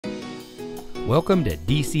Welcome to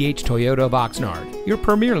DCH Toyota of Oxnard, your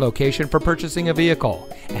premier location for purchasing a vehicle.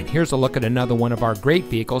 And here's a look at another one of our great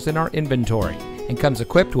vehicles in our inventory, and comes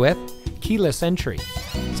equipped with keyless entry,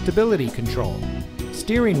 stability control,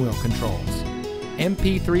 steering wheel controls,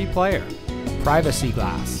 MP3 player, privacy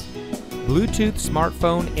glass, Bluetooth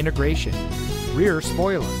smartphone integration, rear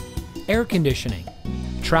spoiler, air conditioning,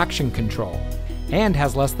 traction control, and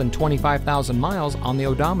has less than 25,000 miles on the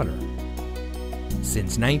odometer.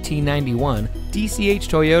 Since 1991, DCH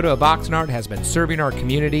Toyota of Oxnard has been serving our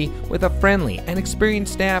community with a friendly and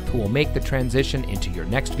experienced staff who will make the transition into your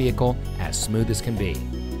next vehicle as smooth as can be.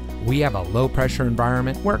 We have a low-pressure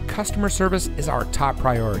environment where customer service is our top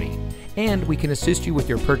priority, and we can assist you with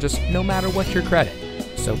your purchase no matter what your credit.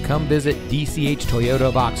 So come visit DCH Toyota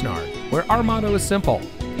of Oxnard, where our motto is simple: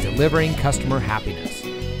 delivering customer happiness.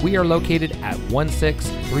 We are located at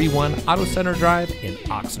 1631 Auto Center Drive in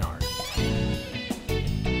Oxnard.